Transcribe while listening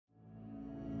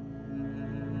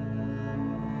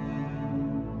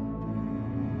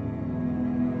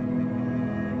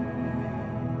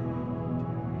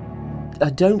I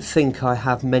don't think I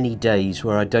have many days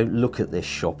where I don't look at this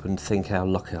shop and think how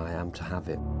lucky I am to have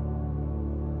it.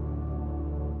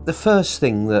 The first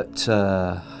thing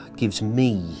that gives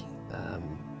me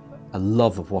a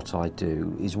love of what I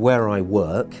do is where I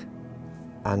work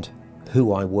and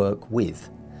who I work with.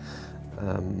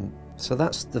 So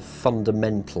that's the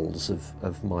fundamentals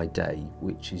of my day,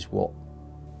 which is what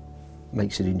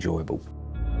makes it enjoyable.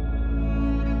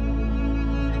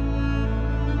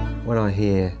 When I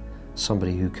hear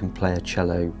somebody who can play a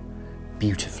cello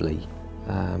beautifully,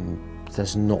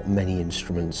 there's not many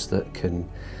instruments that can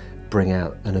bring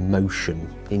out an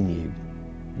emotion in you,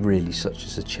 really, such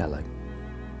as a cello.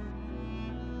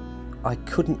 I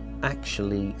couldn't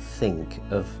actually think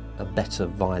of a better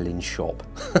violin shop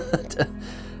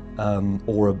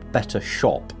or a better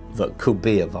shop that could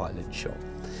be a violin shop.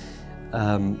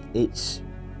 It's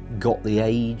got the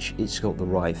age, it's got the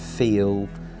right feel.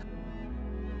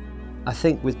 I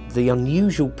think with the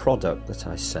unusual product that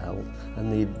I sell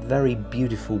and the very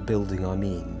beautiful building I'm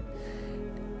in,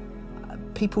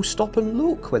 people stop and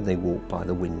look when they walk by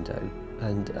the window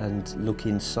and look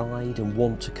inside and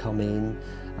want to come in.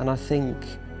 And I think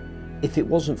if it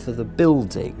wasn't for the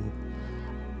building,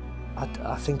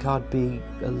 I think I'd be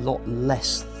a lot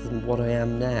less than what I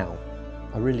am now.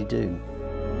 I really do.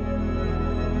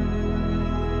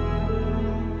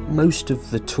 Most of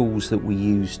the tools that we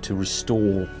use to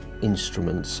restore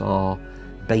instruments are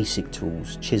basic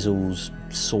tools: chisels,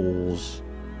 saws,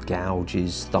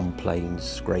 gouges, thumb planes,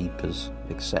 scrapers,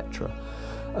 etc.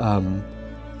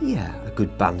 Yeah, a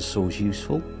good bandsaw is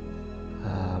useful.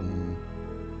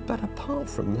 But apart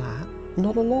from that,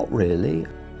 not a lot really.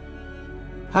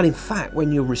 And in fact,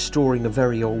 when you're restoring a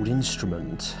very old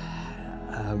instrument,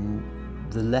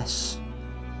 the less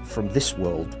from this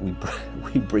world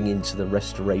we bring into the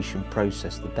restoration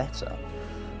process, the better.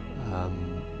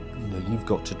 You know, you've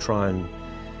got to try and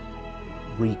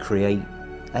recreate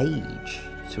age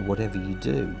to whatever you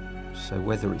do. So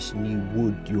whether it's new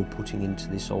wood you're putting into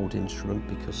this old instrument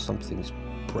because something's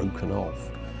broken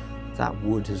off, that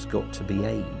wood has got to be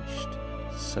aged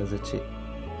so that it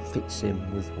fits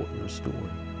in with what you're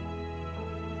restoring.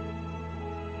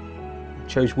 I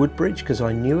chose Woodbridge because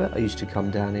I knew it. I used to come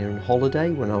down here on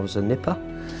holiday when I was a nipper,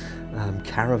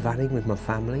 caravanning with my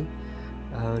family,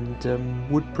 and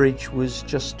Woodbridge was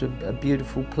just a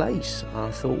beautiful place.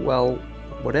 I thought, well,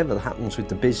 whatever happens with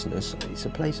the business, it's a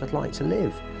place I'd like to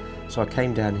live. So I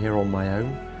came down here on my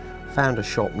own, found a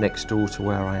shop next door to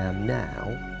where I am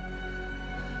now,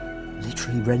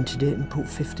 literally rented it and put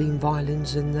 15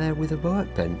 violins in there with a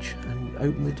workbench and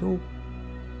opened the door.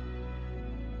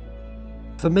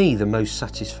 For me, the most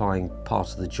satisfying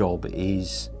part of the job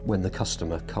is when the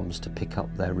customer comes to pick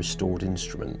up their restored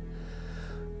instrument.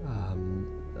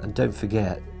 And don't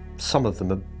forget, some of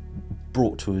them are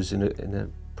brought to us in a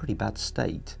pretty bad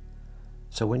state.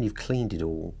 So when you've cleaned it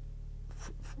all,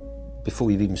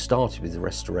 before you've even started with the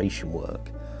restoration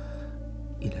work,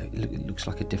 you know, it looks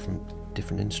like a different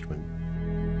instrument.